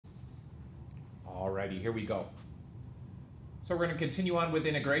already. Here we go. So we're going to continue on with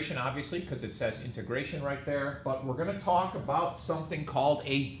integration, obviously, because it says integration right there. But we're going to talk about something called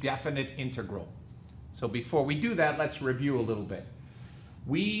a definite integral. So before we do that, let's review a little bit.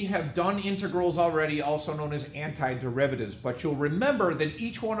 We have done integrals already, also known as antiderivatives. But you'll remember that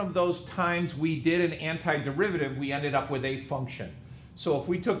each one of those times we did an antiderivative, we ended up with a function. So if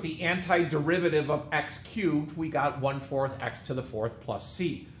we took the antiderivative of x cubed, we got 1/4 x to the 4th plus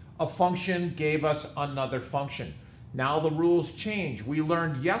c. A function gave us another function. Now the rules change. We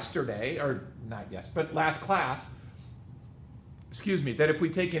learned yesterday, or not yesterday, but last class, excuse me, that if we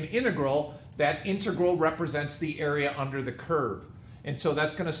take an integral, that integral represents the area under the curve. And so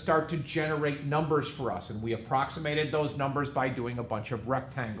that's going to start to generate numbers for us. And we approximated those numbers by doing a bunch of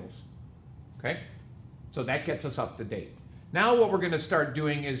rectangles. Okay? So that gets us up to date. Now what we're going to start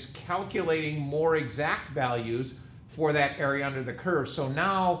doing is calculating more exact values for that area under the curve. So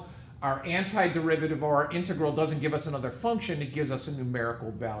now our antiderivative or our integral doesn't give us another function, it gives us a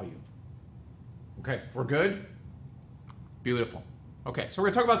numerical value. Okay, we're good? Beautiful. Okay, so we're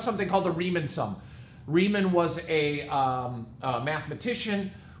going to talk about something called the Reimann sum. Reimann was a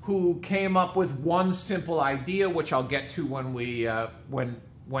mathematician who came up with one simple idea, which I'll get to when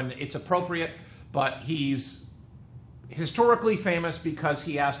when it's appropriate. But he's historically famous because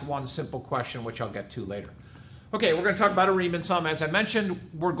he asked one simple question, which I'll get to later. Okay, we're going to talk about a Reimann sum. As I mentioned,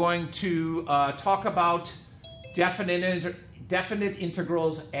 we're going to talk about definite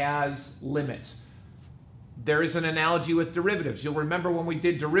integrals as limits. There is an analogy with derivatives. You'll remember when we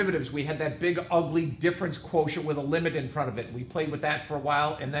did derivatives, we had that big, ugly difference quotient with a limit in front of it. We played with that for a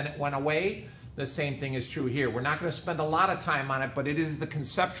while, and then it went away. The same thing is true here. We're not going to spend a lot of time on it, but it is the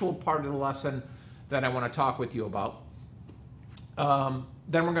conceptual part of the lesson that I want to talk with you about.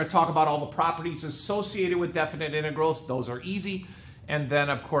 Then we're going to talk about all the properties associated with definite integrals. Those are easy. And then,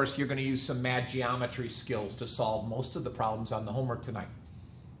 of course, you're going to use some mad geometry skills to solve most of the problems on the homework tonight,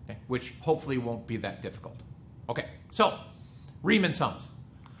 okay, which hopefully won't be that difficult. Okay, so Reimann sums.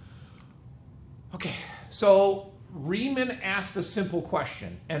 Okay, so Reimann asked a simple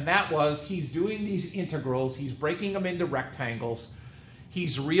question, and that was, he's doing these integrals, he's breaking them into rectangles,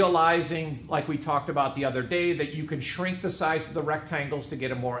 he's realizing, like we talked about the other day, that you can shrink the size of the rectangles to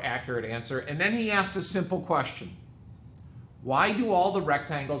get a more accurate answer, and then he asked a simple question. Why do all the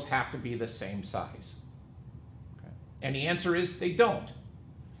rectangles have to be the same size? Okay. And the answer is they don't.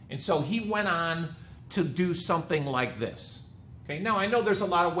 And so he went on to do something like this. Okay, now I know there's a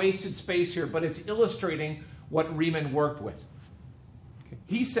lot of wasted space here, but it's illustrating what Reimann worked with. Okay.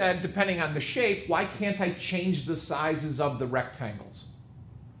 He said, depending on the shape, why can't I change the sizes of the rectangles?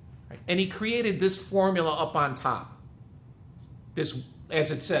 Right. And he created this formula up on top. This,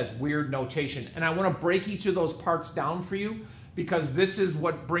 as it says, weird notation. And I want to break each of those parts down for you because this is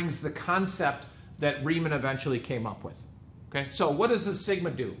what brings the concept that Reimann eventually came up with. Okay, so what does the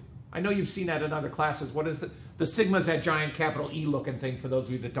sigma do? I know you've seen that in other classes. What is the sigma is that giant capital E looking thing for those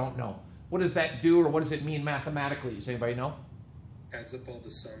of you that don't know. What does that do, or what does it mean mathematically? Does anybody know? Adds up all the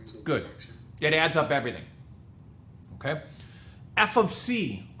sums of Good. the function. It adds up everything. Okay. F of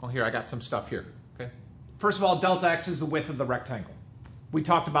C. Oh, here, I got some stuff here. Okay. First of all, delta x is the width of the rectangle. We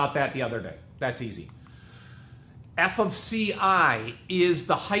talked about that the other day. That's easy. F of CI is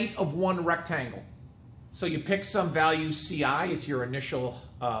the height of one rectangle. So you pick some value CI, it's your initial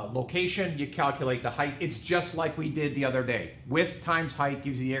location, you calculate the height. It's just like we did the other day. Width times height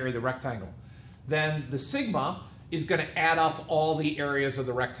gives you the area of the rectangle. Then the sigma is going to add up all the areas of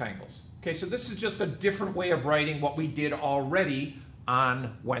the rectangles. Okay, so this is just a different way of writing what we did already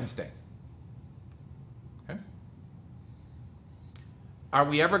on Wednesday. Okay. Are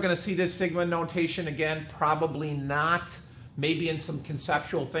we ever going to see this sigma notation again? Probably not. Maybe in some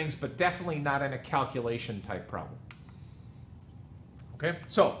conceptual things, but definitely not in a calculation type problem. Okay,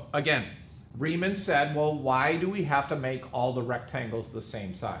 so again, Reimann said, well, why do we have to make all the rectangles the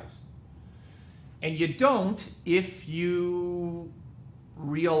same size? And you don't if you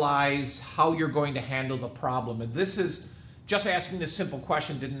realize how you're going to handle the problem. And this is, just asking this simple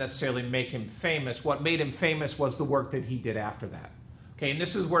question didn't necessarily make him famous. What made him famous was the work that he did after that. Okay, and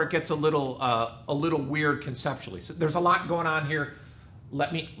this is where it gets a little weird conceptually. So there's a lot going on here.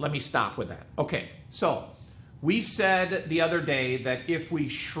 Let me stop with that. Okay, so we said the other day that if we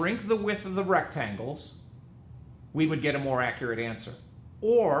shrink the width of the rectangles, we would get a more accurate answer.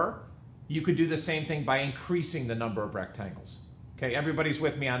 Or you could do the same thing by increasing the number of rectangles. Okay, everybody's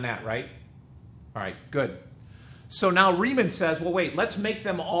with me on that, right? All right, good. So now Reimann says, well, wait, let's make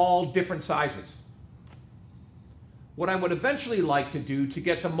them all different sizes. What I would eventually like to do to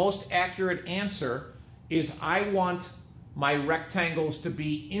get the most accurate answer is I want my rectangles to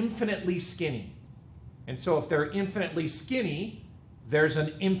be infinitely skinny. And so if they're infinitely skinny, there's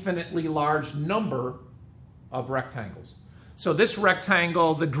an infinitely large number of rectangles. So this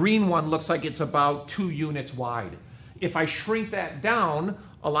rectangle, the green one, looks like it's about 2 units wide. If I shrink that down,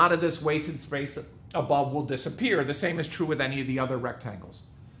 a lot of this wasted space above will disappear. The same is true with any of the other rectangles.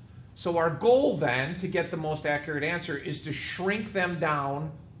 So our goal then, to get the most accurate answer, is to shrink them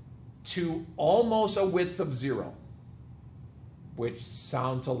down to almost a width of 0, which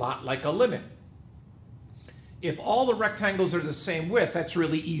sounds a lot like a limit. If all the rectangles are the same width, that's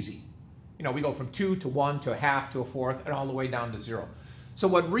really easy. You know, we go from 2 to 1 to a half to a fourth and all the way down to 0. So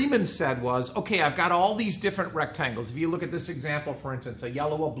what Reimann said was, okay, I've got all these different rectangles. If you look at this example, for instance, a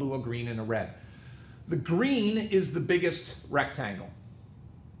yellow, a blue, a green, and a red. The green is the biggest rectangle.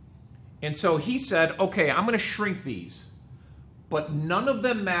 And so he said, okay, I'm going to shrink these, but none of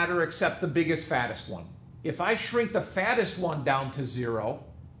them matter except the biggest, fattest one. If I shrink the fattest one down to 0,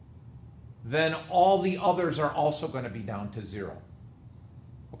 then all the others are also going to be down to 0.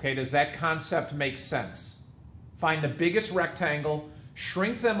 Okay, does that concept make sense? Find the biggest rectangle,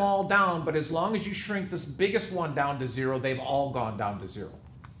 shrink them all down, but as long as you shrink this biggest one down to 0, they've all gone down to 0.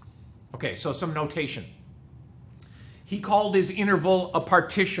 Okay, so some notation. He called his interval a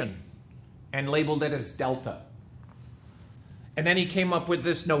partition and labeled it as delta. And then he came up with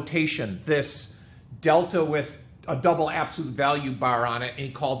this notation, this delta with a double absolute value bar on it, and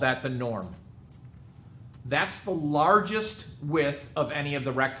he called that the norm. That's the largest width of any of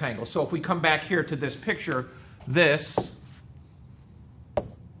the rectangles. So if we come back here to this picture, this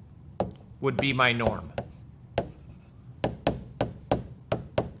would be my norm,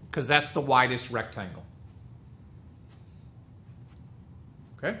 because that's the widest rectangle.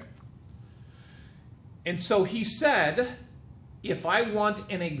 Okay? And so he said, if I want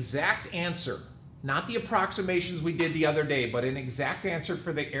an exact answer, not the approximations we did the other day, but an exact answer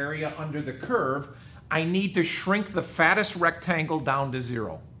for the area under the curve, I need to shrink the fattest rectangle down to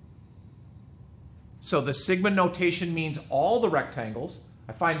 0. So the sigma notation means all the rectangles.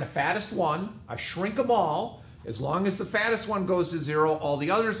 I find the fattest one, I shrink them all. As long as the fattest one goes to 0, all the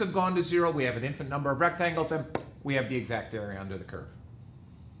others have gone to 0. We have an infinite number of rectangles, and we have the exact area under the curve.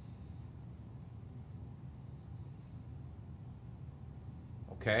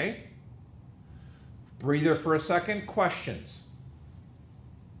 Okay? Breather for a second. Questions?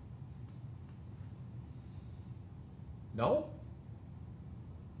 No?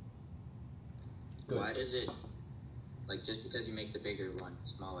 Good. Why does it, like, just because you make the bigger one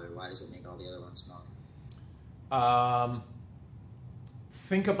smaller, why does it make all the other ones smaller?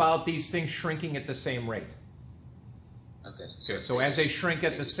 Think about these things shrinking at the same rate. Okay. So as they shrink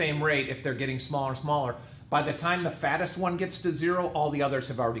at the same rate, if they're getting smaller and smaller, by the time the fattest one gets to 0, all the others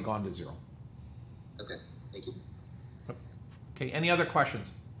have already gone to 0. Okay, thank you. Okay, any other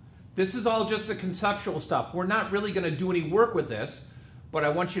questions? This is all just the conceptual stuff. We're not really going to do any work with this, but I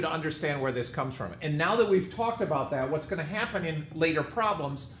want you to understand where this comes from. And now that we've talked about that, what's going to happen in later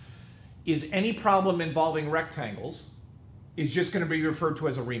problems is any problem involving rectangles is just going to be referred to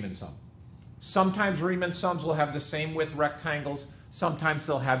as a Reimann sum. Sometimes Reimann sums will have the same width rectangles. Sometimes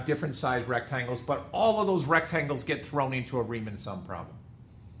they'll have different size rectangles, but all of those rectangles get thrown into a Reimann sum problem.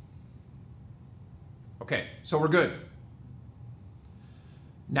 Okay, so we're good.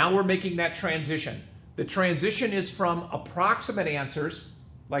 Now we're making that transition. The transition is from approximate answers,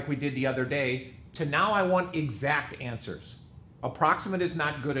 like we did the other day, to now I want exact answers. Approximate is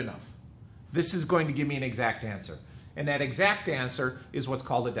not good enough. This is going to give me an exact answer. And that exact answer is what's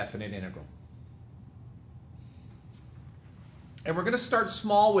called a definite integral. And we're going to start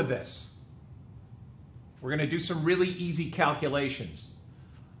small with this. We're going to do some really easy calculations.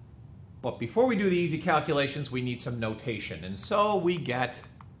 But before we do the easy calculations, we need some notation. And so we get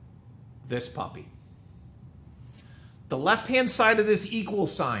this puppy. The left-hand side of this equal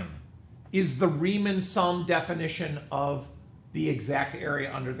sign is the Reimann sum definition of the exact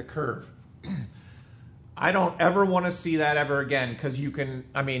area under the curve. I don't ever want to see that ever again, because you can,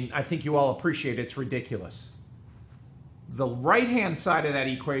 I think you all appreciate it's ridiculous. The right-hand side of that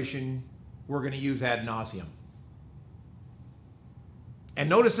equation, we're going to use ad nauseum. And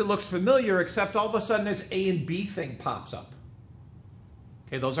notice it looks familiar, except all of a sudden this A and B thing pops up.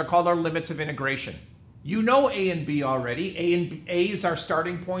 Okay, those are called our limits of integration. You know A and B already. A is our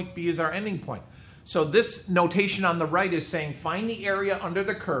starting point, B is our ending point. So this notation on the right is saying find the area under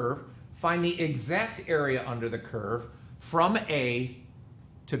the curve, find the exact area under the curve from A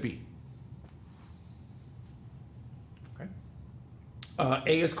to B. Okay.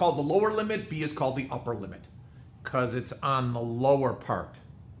 A is called the lower limit, B is called the upper limit, because it's on the lower part.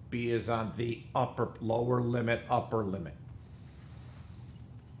 B is on the lower limit, upper limit.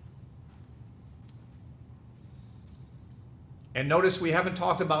 And notice we haven't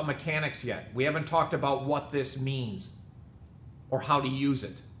talked about mechanics yet. We haven't talked about what this means or how to use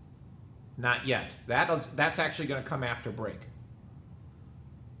it. Not yet. That's actually going to come after break.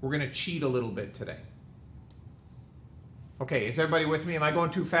 We're going to cheat a little bit today. Okay, is everybody with me? Am I going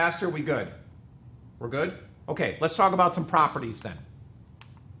too fast? Are we good? We're good? Okay, let's talk about some properties then.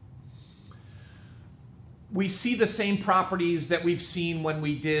 We see the same properties that we've seen when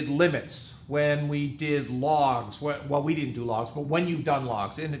we did limits, when we did logs. Well, we didn't do logs, but when you've done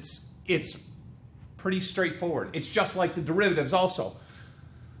logs. And it's pretty straightforward. It's just like the derivatives also.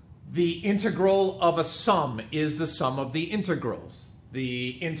 The integral of a sum is the sum of the integrals. The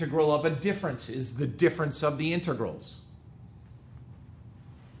integral of a difference is the difference of the integrals.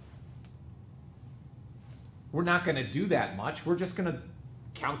 We're not going to do that much. We're just going to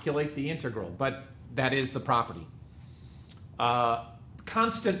calculate the integral, but that is the property.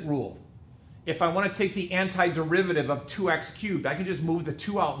 Constant rule. If I want to take the antiderivative of 2x cubed, I can just move the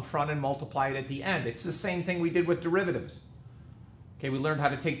 2 out in front and multiply it at the end. It's the same thing we did with derivatives. Okay, we learned how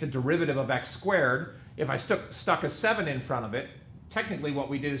to take the derivative of x squared. If I stuck a 7 in front of it, technically what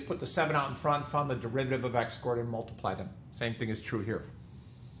we did is put the 7 out in front, found the derivative of x squared, and multiplied them. Same thing is true here.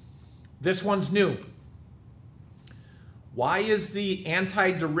 This one's new. Why is the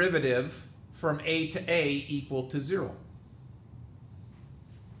antiderivative from a to a equal to 0?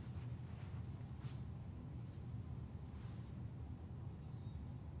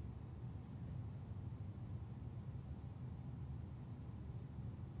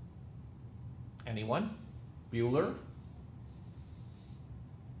 Anyone? Bueller?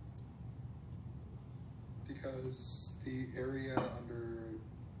 Because the area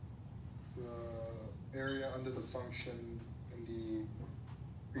under the function in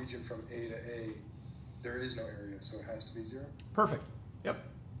the region from A to A, there is no area, so it has to be 0. Perfect. Yep.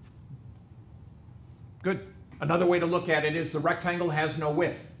 Good. Another way to look at it is the rectangle has no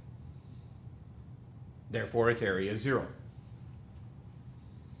width. Therefore, its area is 0.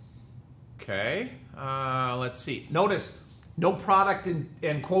 Okay. Let's see. Notice, no product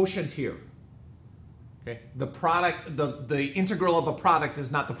and quotient here. Okay. The integral of a product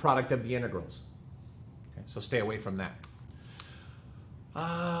is not the product of the integrals. Okay. So stay away from that.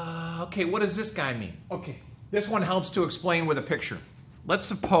 Okay, what does this guy mean? Okay, this one helps to explain with a picture. Let's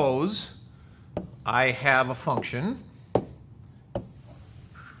suppose I have a function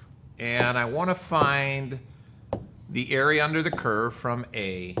and I want to find the area under the curve from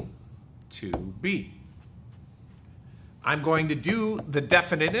A to B. I'm going to do the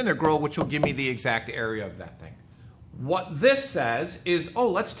definite integral, which will give me the exact area of that thing. What this says is, oh,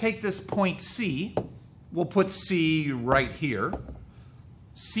 let's take this point C. We'll put C right here.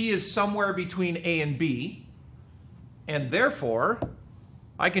 C is somewhere between A and B, and therefore,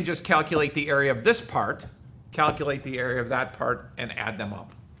 I can just calculate the area of this part, calculate the area of that part, and add them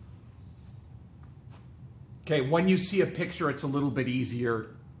up. Okay, when you see a picture, it's a little bit easier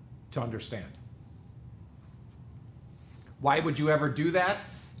to understand. Why would you ever do that?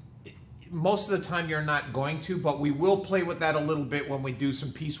 Most of the time you're not going to, but we will play with that a little bit when we do some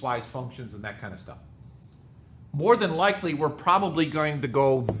piecewise functions and that kind of stuff. More than likely, we're probably going to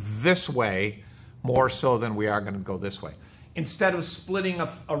go this way more so than we are going to go this way. Instead of splitting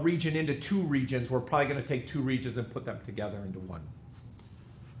a region into 2 regions, we're probably going to take 2 regions and put them together into one.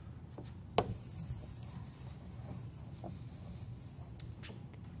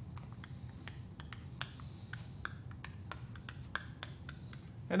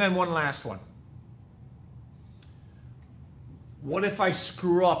 And then one last one. What if I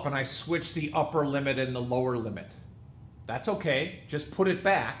screw up and I switch the upper limit and the lower limit? That's okay. Just put it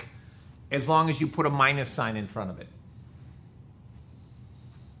back as long as you put a minus sign in front of it.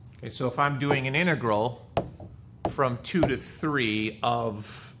 Okay, so if I'm doing an integral from 2 to 3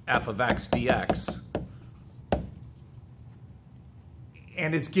 of f of x dx,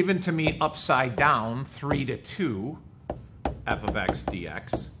 and it's given to me upside down, 3 to 2 f of x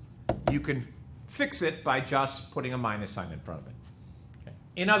dx, you can fix it by just putting a minus sign in front of it. Okay.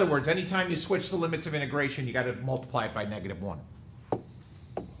 In other words, anytime you switch the limits of integration, you got to multiply it by -1.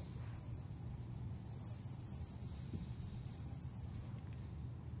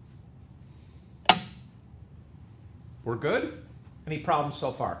 We're good? Any problems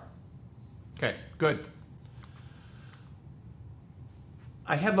so far? Okay, good.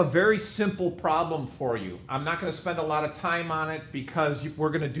 I have a very simple problem for you. I'm not going to spend a lot of time on it because we're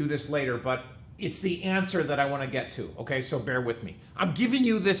going to do this later, but it's the answer that I want to get to, okay? So bear with me. I'm giving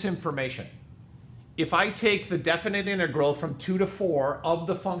you this information. If I take the definite integral from 2 to 4 of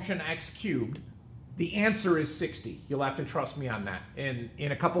the function x cubed, the answer is 60. You'll have to trust me on that. And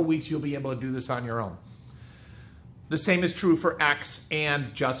in a couple weeks, you'll be able to do this on your own. The same is true for x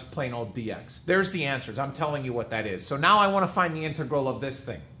and just plain old dx. There's the answers. I'm telling you what that is. So now I want to find the integral of this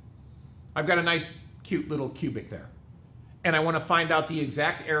thing. I've got a nice, cute little cubic there. And I want to find out the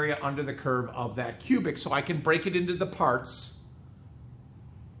exact area under the curve of that cubic so I can break it into the parts,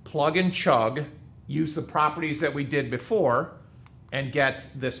 plug and chug, use the properties that we did before, and get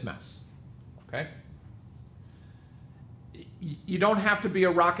this mess. Okay? You don't have to be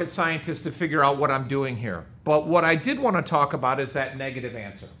a rocket scientist to figure out what I'm doing here. But what I did want to talk about is that negative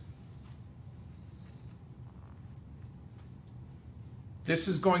answer. This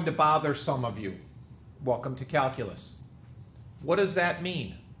is going to bother some of you. Welcome to calculus. What does that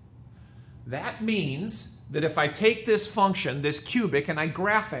mean? That means that if I take this function, this cubic, and I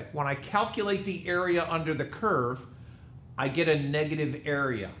graph it, when I calculate the area under the curve, I get a negative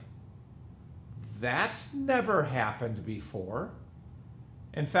area. That's never happened before.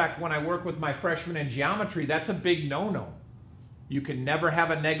 In fact, when I work with my freshmen in geometry, that's a big no-no. You can never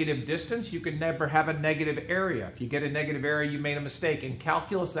have a negative distance. You can never have a negative area. If you get a negative area, you made a mistake. In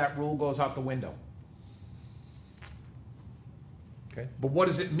calculus, that rule goes out the window. Okay? But what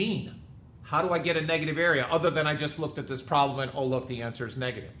does it mean? How do I get a negative area other than I just looked at this problem and, oh, look, the answer is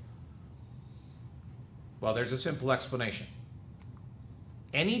negative? Well, there's a simple explanation.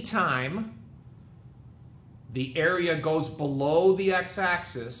 Anytime the area goes below the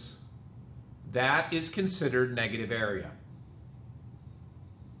x-axis, that is considered negative area.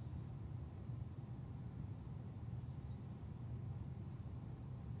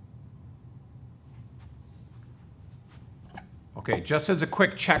 Okay, just as a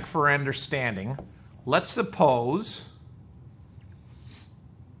quick check for understanding, let's suppose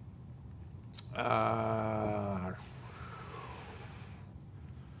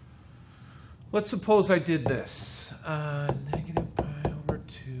I did this. Negative pi over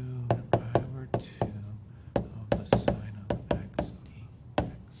 2 pi over 2 of the sine of x dx.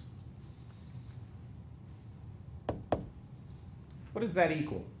 What does that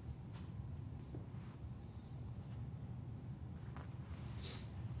equal?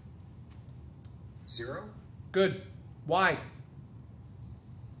 Zero? Good. Why?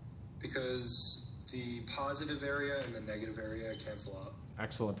 Because the positive area and the negative area cancel out.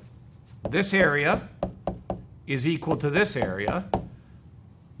 Excellent. This area is equal to this area.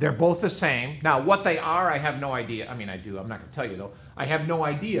 They're both the same. Now, what they are, I have no idea. I mean, I do. I'm not going to tell you, though. I have no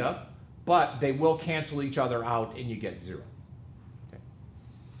idea, but they will cancel each other out, and you get zero.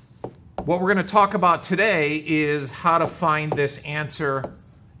 Okay. What we're going to talk about today is how to find this answer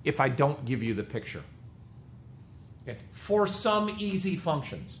if I don't give you the picture. Okay. For some easy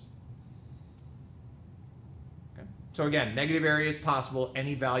functions. Okay. So again, negative area is possible.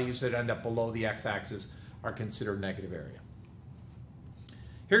 Any values that end up below the x-axis are considered negative area.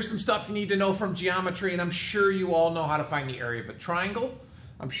 Here's some stuff you need to know from geometry, and I'm sure you all know how to find the area of a triangle.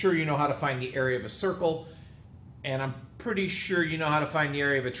 I'm sure you know how to find the area of a circle, and I'm pretty sure you know how to find the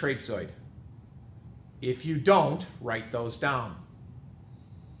area of a trapezoid. If you don't, write those down.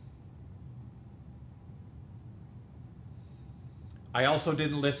 I also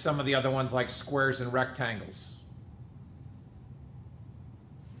didn't list some of the other ones like squares and rectangles.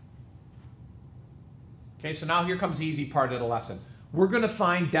 Okay, so now here comes the easy part of the lesson. We're going to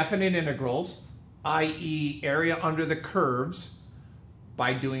find definite integrals, i.e. area under the curves,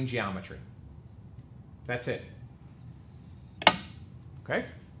 by doing geometry. That's it. Okay?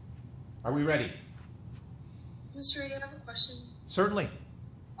 Are we ready? Mr. Reed, I have a question. Certainly.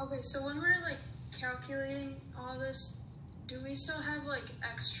 Okay, so when we're like calculating all this, do we still have like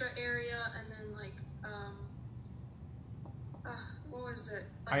extra area and then like what was it?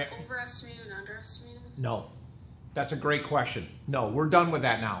 Like overestimated and underestimated? No. That's a great question. No, we're done with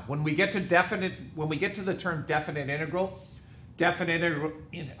that now. When we get to the term definite integral, I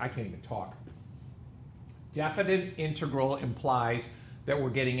can't even talk. Definite integral implies that we're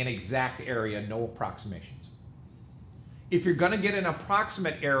getting an exact area, no approximations. If you're going to get an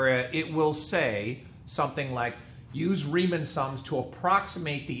approximate area, it will say something like, use Reimann sums to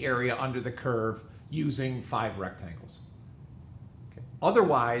approximate the area under the curve using 5 rectangles. Okay.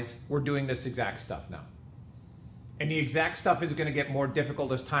 Otherwise, we're doing this exact stuff now. And the exact stuff is going to get more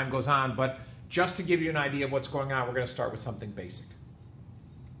difficult as time goes on, but just to give you an idea of what's going on, we're going to start with something basic.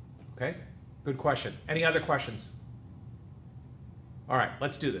 Okay? Good question. Any other questions? All right,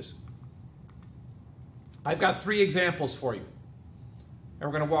 let's do this. I've got 3 examples for you. And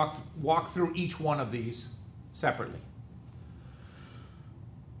we're going to walk through each one of these separately.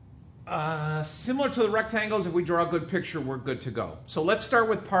 Similar to the rectangles, if we draw a good picture, we're good to go. So let's start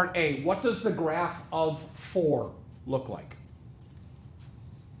with part A. What does the graph of 4 look like?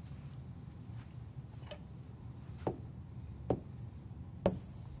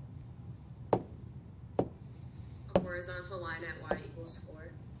 horizontal line at y equals 4.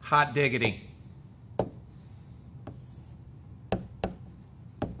 Hot diggity.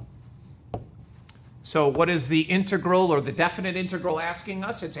 So what is the integral or the definite integral asking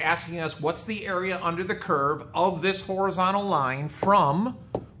us? It's asking us what's the area under the curve of this horizontal line from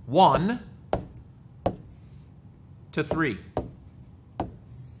 1 to 3.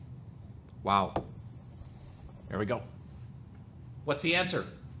 Wow. There we go. What's the answer?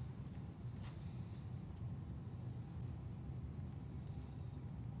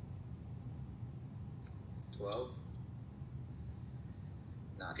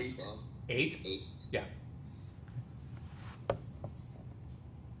 Not 8. 12. 8? 8. Yeah.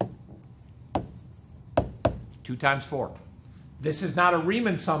 Two times 4. This is not a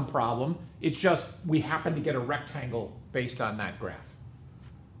Riemann sum problem. It's just we happen to get a rectangle based on that graph.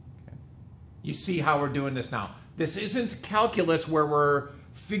 Okay. You see how we're doing this now. This isn't calculus where we're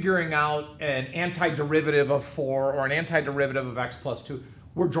figuring out an antiderivative of 4 or an antiderivative of x plus 2.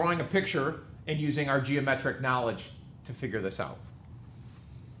 We're drawing a picture and using our geometric knowledge to figure this out.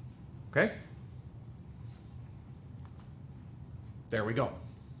 Okay? There we go.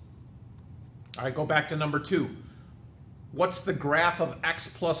 All right, go back to number 2. What's the graph of x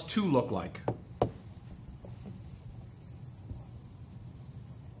plus 2 look like?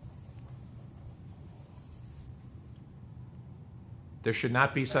 There should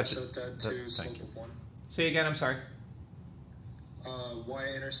not be such Intercept at 2, thank slope you. of 1. Say again, I'm sorry.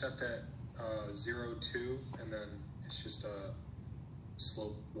 Y-intercept at 0, 2, and then it's just a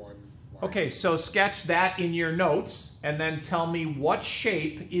slope 1 line. Okay, so sketch that in your notes and then tell me what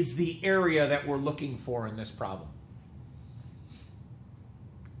shape is the area that we're looking for in this problem.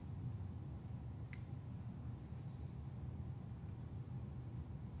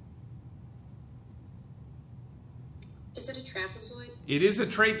 Is it a trapezoid? It is a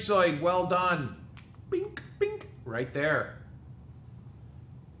trapezoid. Well done. Bink, bink, right there.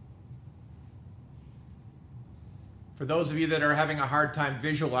 For those of you that are having a hard time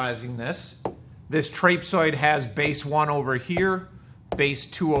visualizing this trapezoid has base 1 over here, base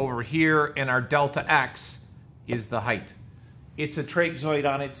 2 over here, and our delta x is the height. It's a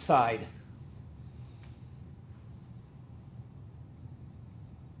trapezoid on its side.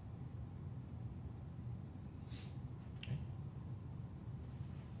 Okay.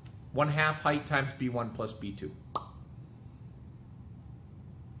 1/2 height times b1 plus b2.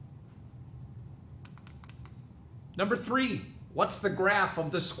 Number 3, what's the graph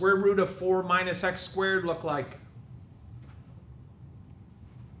of the square root of 4 minus x squared look like?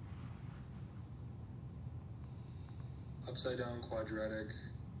 Upside down quadratic,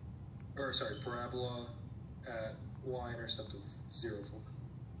 or sorry, parabola at y-intercept of 0, 4.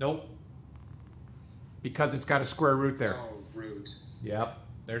 Nope. Because it's got a square root there. Oh, root. Yep,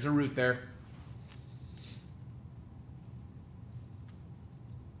 there's a root there.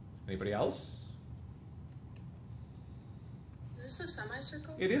 Anybody else? Is this a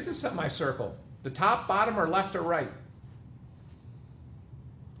semicircle? It is a semicircle. The top, bottom, or left or right?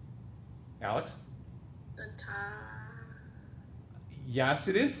 Alex? The top. Yes,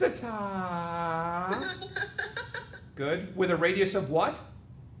 it is the top. Good. With a radius of what?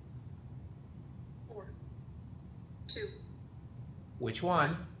 4. 2. Which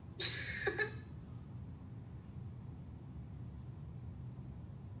one?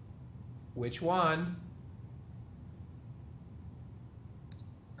 Which one?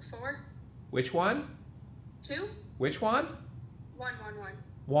 4. Which one? 2. Which one? 1, 1, 1.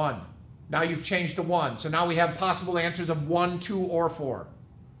 1. Now you've changed to 1. So now we have possible answers of 1, 2, or 4.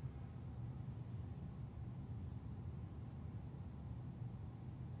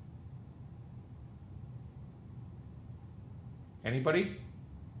 Anybody?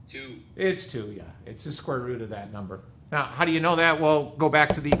 2. It's 2, yeah. It's the square root of that number. Now, how do you know that? Well, go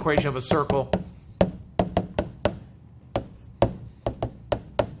back to the equation of a circle.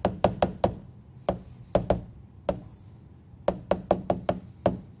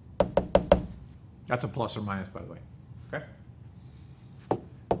 That's a plus or minus, by the way. Okay?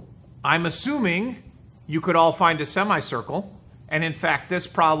 I'm assuming you could all find a semicircle. And in fact, this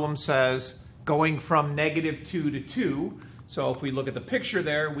problem says going from -2 to 2. So if we look at the picture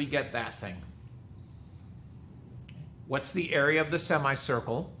there, we get that thing. What's the area of the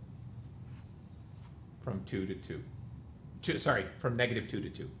semicircle from 2 to 2? Sorry, from -2 to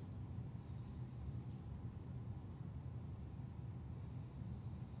 2.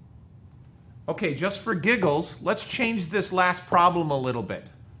 Okay, just for giggles, let's change this last problem a little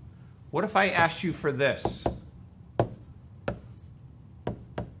bit. What if I asked you for this?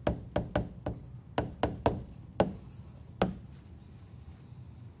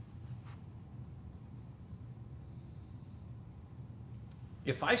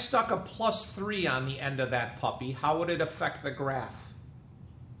 If I stuck a +3 on the end of that puppy, how would it affect the graph?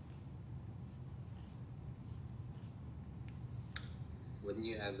 Wouldn't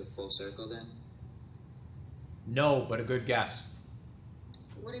you have a full circle then? No, but a good guess.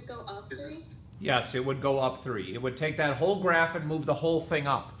 Would it go up Is it- 3? Yes, it would go up 3. It would take that whole graph and move the whole thing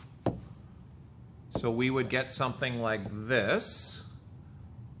up. So we would get something like this,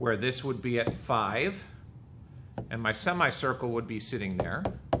 where this would be at 5, and my semicircle would be sitting there.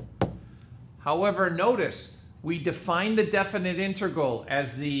 However, notice, we define the definite integral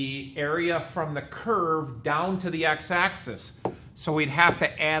as the area from the curve down to the x-axis. So we'd have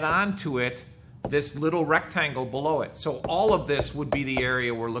to add on to it this little rectangle below it. So all of this would be the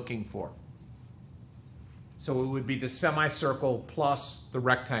area we're looking for. So it would be the semicircle plus the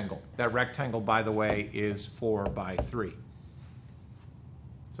rectangle. That rectangle, by the way, is 4 by 3.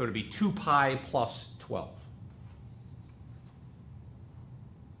 So it'd be 2 pi plus 12.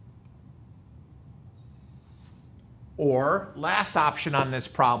 Or, last option on this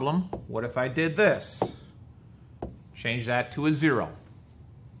problem, what if I did this? Change that to a 0.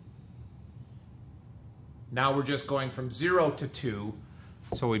 Now we're just going from 0 to 2,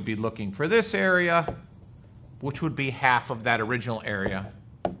 so we'd be looking for this area, which would be half of that original area,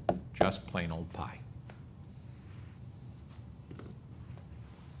 just plain old pi.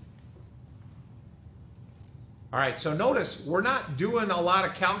 All right, so notice we're not doing a lot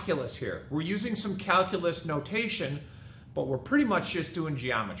of calculus here. We're using some calculus notation, but we're pretty much just doing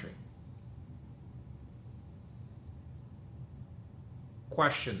geometry.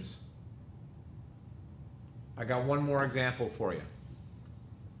 Questions? I got one more example for you.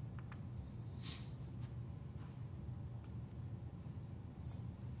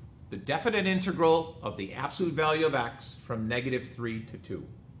 The definite integral of the absolute value of x from -3 to 2.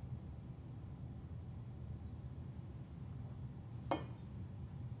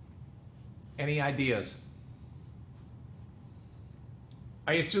 Any ideas?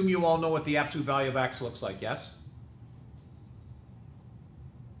 I assume you all know what the absolute value of x looks like, yes?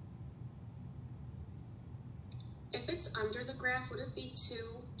 If it's under the graph, would it be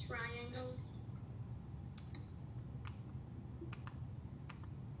 2 triangles?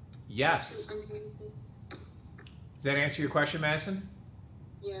 Yes. Two underneath it? Does that answer your question, Madison?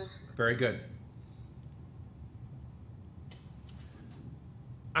 Yeah. Very good.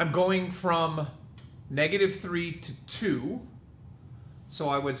 I'm going from -3 to 2. So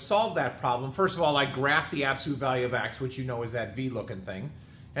I would solve that problem. First of all, I graph the absolute value of x, which you know is that V-looking thing.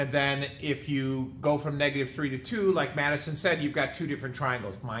 And then if you go from -3 to 2, like Madison said, you've got two different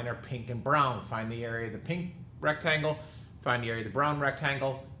triangles. Mine are pink and brown. Find the area of the pink rectangle, find the area of the brown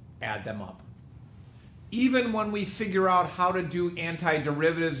rectangle, add them up. Even when we figure out how to do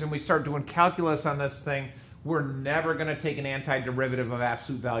antiderivatives and we start doing calculus on this thing, we're never going to take an antiderivative of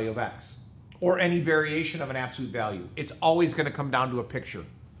absolute value of x or any variation of an absolute value. It's always going to come down to a picture,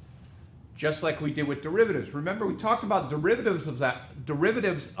 just like we did with derivatives. Remember, we talked about derivatives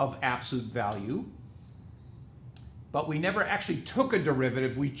of absolute value, but we never actually took a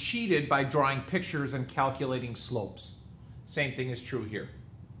derivative. We cheated by drawing pictures and calculating slopes. Same thing is true here.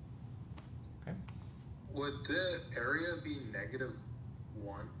 Okay. Would the area be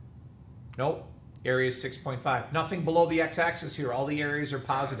 -1? Nope. Area is 6.5. Nothing below the x-axis here. All the areas are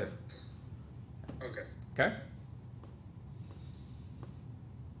positive. Okay. Okay?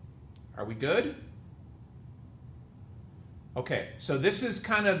 Are we good? Okay, so this is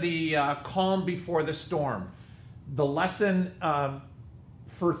kind of the calm before the storm. The lesson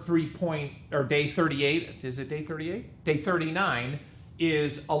for day 38, is it day 38? Day 39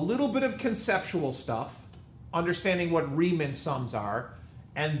 is a little bit of conceptual stuff, understanding what Reimann sums are,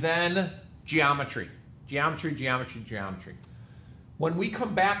 and then geometry. Geometry, geometry, geometry. When we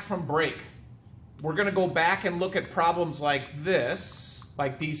come back from break, we're going to go back and look at problems like this,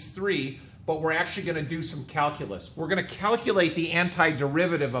 like these three, but we're actually going to do some calculus. We're going to calculate the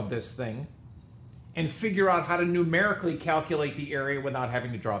antiderivative of this thing and figure out how to numerically calculate the area without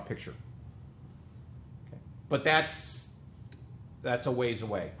having to draw a picture. Okay. But that's a ways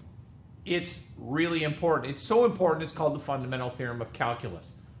away. It's really important. It's so important, it's called the fundamental theorem of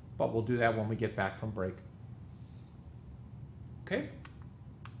calculus. But we'll do that when we get back from break. Okay?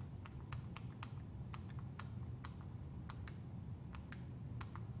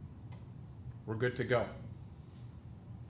 We're good to go.